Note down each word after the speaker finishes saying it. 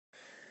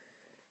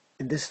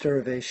In this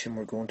derivation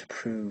we're going to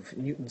prove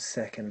Newton's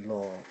second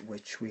law,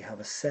 which we have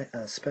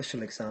a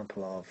special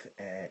example of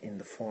in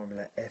the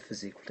formula F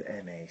is equal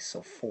to ma,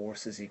 so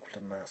force is equal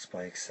to mass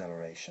by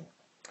acceleration.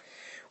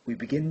 We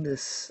begin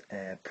this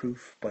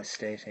proof by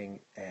stating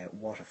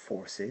what a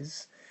force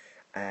is,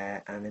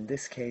 and in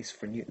this case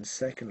for Newton's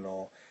second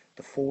law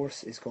the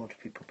force is going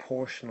to be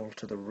proportional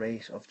to the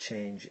rate of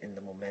change in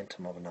the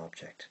momentum of an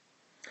object.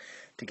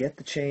 To get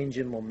the change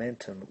in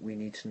momentum, we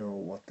need to know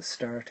what the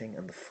starting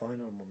and the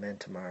final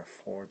momentum are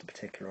for the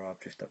particular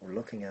object that we're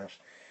looking at,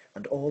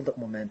 and all that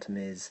momentum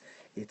is,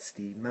 it's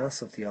the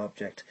mass of the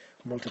object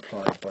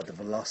multiplied by the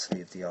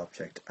velocity of the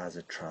object as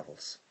it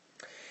travels.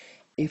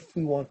 If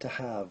we want to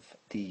have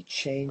the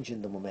change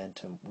in the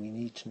momentum, we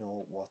need to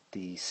know what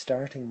the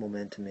starting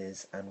momentum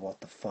is and what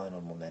the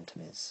final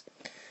momentum is.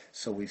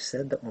 So we've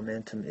said that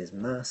momentum is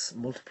mass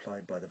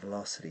multiplied by the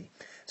velocity,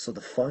 so the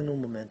final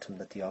momentum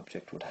that the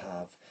object would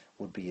have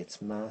would be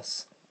its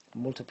mass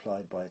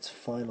multiplied by its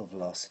final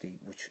velocity,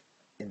 which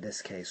in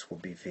this case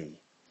would be v,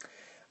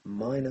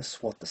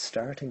 minus what the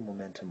starting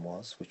momentum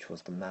was, which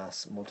was the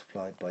mass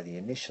multiplied by the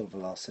initial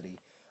velocity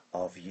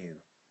of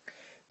u.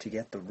 To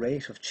get the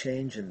rate of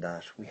change in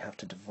that, we have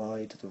to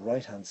divide the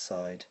right hand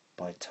side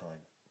by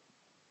time.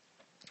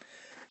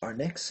 Our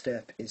next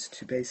step is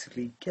to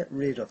basically get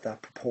rid of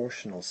that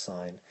proportional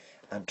sign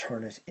and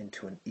turn it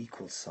into an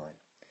equal sign.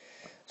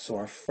 So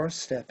our first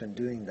step in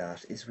doing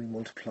that is we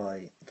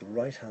multiply the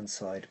right hand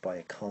side by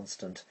a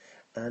constant,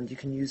 and you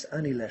can use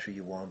any letter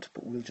you want,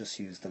 but we'll just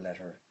use the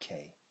letter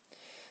k.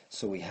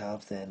 So we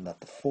have then that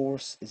the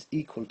force is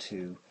equal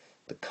to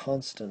the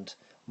constant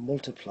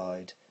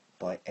multiplied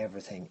by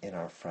everything in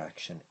our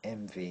fraction,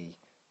 mv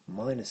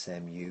minus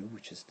mu,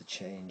 which is the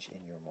change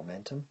in your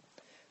momentum,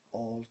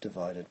 all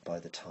divided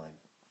by the time.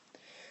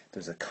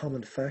 There's a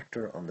common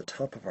factor on the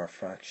top of our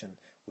fraction,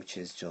 which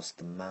is just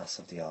the mass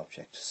of the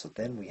object. So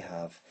then we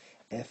have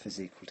F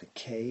is equal to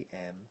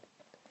km,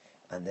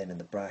 and then in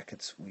the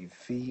brackets we've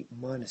v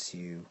minus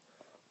u,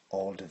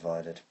 all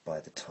divided by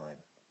the time.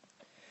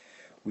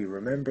 We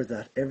remember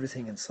that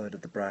everything inside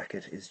of the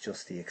bracket is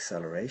just the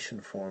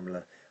acceleration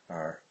formula,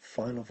 our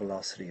final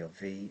velocity of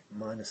v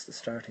minus the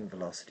starting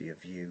velocity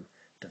of u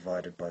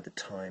divided by the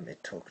time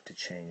it took to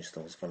change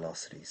those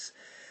velocities.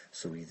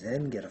 So we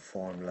then get a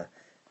formula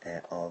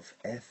of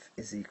F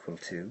is equal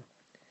to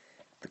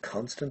the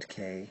constant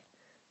k,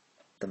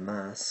 the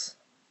mass,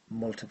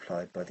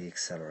 multiplied by the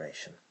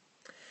acceleration.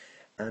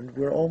 And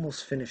we're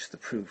almost finished the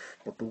proof,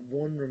 but the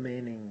one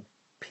remaining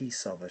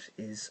piece of it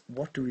is,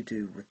 what do we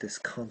do with this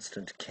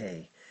constant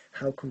k?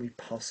 How can we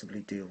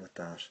possibly deal with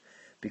that?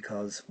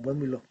 Because when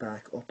we look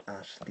back up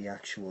at the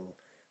actual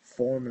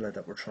formula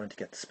that we're trying to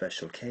get the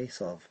special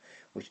case of,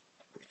 which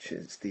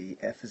is the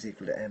F is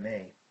equal to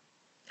ma,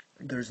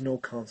 there's no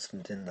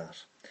constant in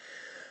that.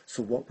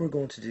 So what we're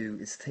going to do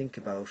is think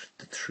about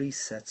the three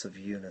sets of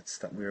units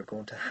that we're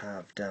going to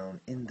have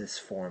down in this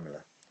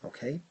formula.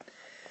 Okay?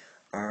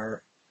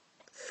 Our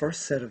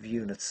first set of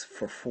units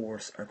for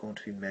force are going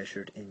to be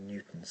measured in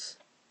newtons.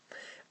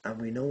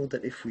 And we know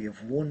that if we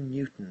have 1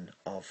 newton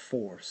of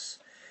force,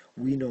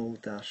 we know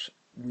that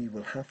we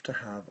will have to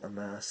have a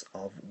mass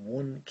of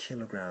 1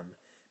 kilogram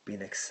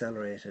being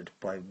accelerated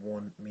by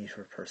 1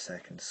 meter per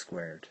second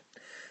squared.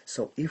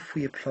 So if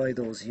we apply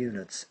those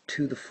units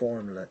to the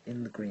formula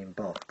in the green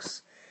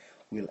box,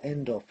 we'll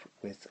end up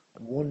with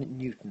 1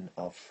 newton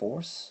of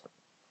force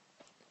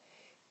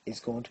is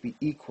going to be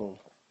equal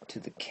to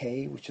the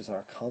k, which is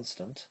our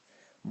constant,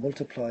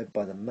 multiplied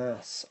by the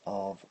mass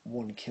of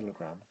 1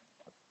 kilogram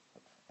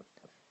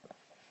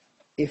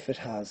if it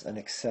has an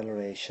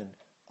acceleration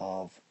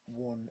of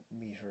 1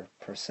 meter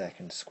per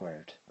second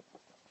squared.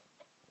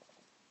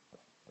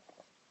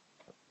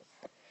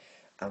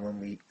 And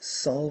when we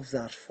solve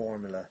that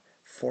formula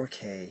for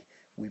k,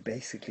 we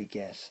basically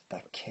get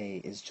that k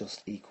is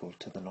just equal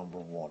to the number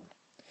 1.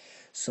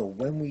 So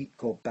when we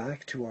go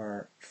back to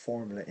our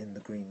formula in the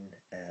green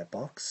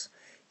box,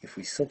 if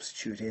we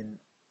substitute in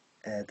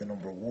the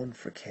number 1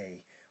 for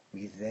k,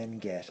 we then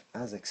get,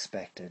 as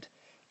expected,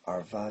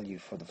 our value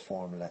for the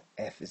formula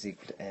F is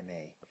equal to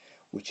ma,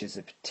 which is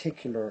a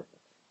particular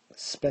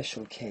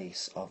special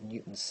case of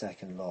Newton's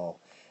second law,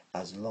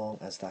 as long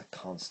as that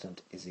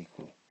constant is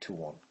equal to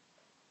 1.